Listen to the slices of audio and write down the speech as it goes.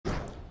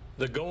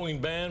The Goin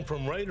Band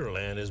from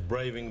Raiderland is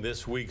braving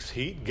this week's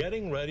heat,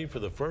 getting ready for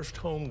the first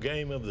home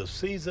game of the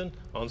season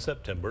on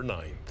September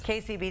 9th.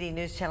 KCBD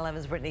News Channel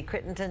 11's Brittany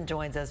Crittenton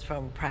joins us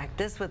from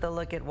practice with a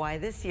look at why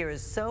this year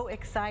is so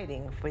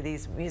exciting for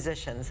these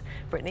musicians.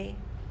 Brittany?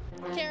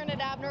 Karen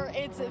and Abner,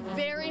 it's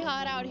very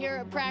hot out here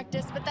at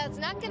practice, but that's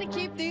not going to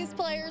keep these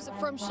players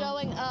from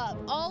showing up.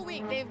 All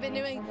week they've been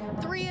doing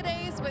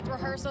 3-a-days with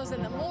rehearsals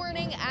in the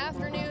morning,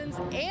 afternoons,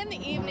 and the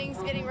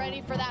evenings, getting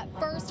ready for that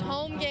first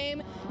home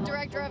game.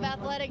 Director of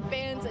Athletic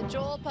Bands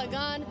Joel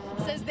Pagan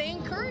says they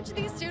encourage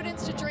these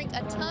students to drink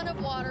a ton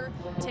of water,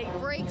 take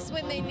breaks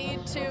when they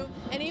need to,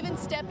 and even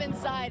step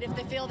inside if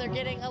they feel they're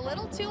getting a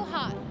little too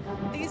hot.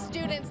 These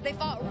students, they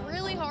fought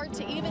really hard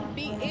to even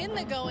be in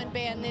the Goin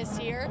Band this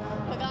year.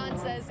 Pagan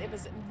says it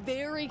was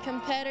very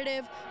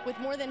competitive, with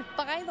more than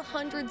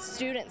 500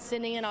 students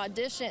sending in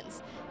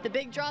auditions. The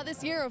big draw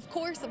this year, of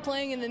course,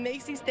 playing in the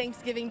Macy's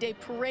Thanksgiving Day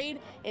Parade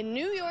in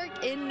New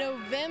York in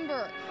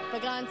November.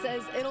 Pagan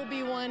says it'll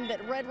be one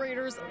that Red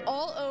Raiders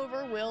all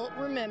over will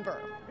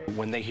remember.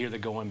 When they hear the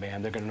Goin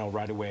Band, they're going to know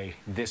right away,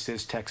 this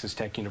is Texas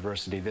Tech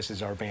University, this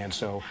is our band.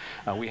 So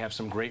we have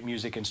some great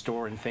music in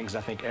store and things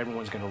I think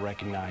everyone's going to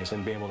recognize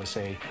and be able to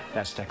say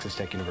that's Texas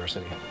Tech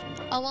University.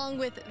 Along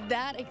with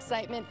that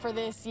excitement for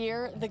this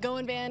year, the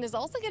Goin Band is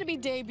also going to be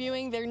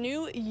debuting their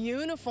new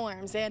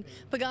uniforms, and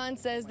Pagan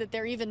says that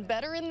they're even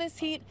better in this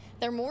heat.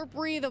 They're more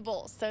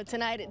breathable. So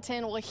tonight at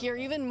 10, we'll hear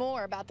even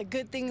more about the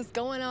good things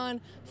going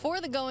on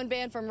for the Goin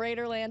Band from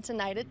Raiderland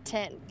tonight at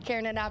 10.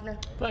 Karen and Abner.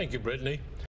 Thank you, Brittany.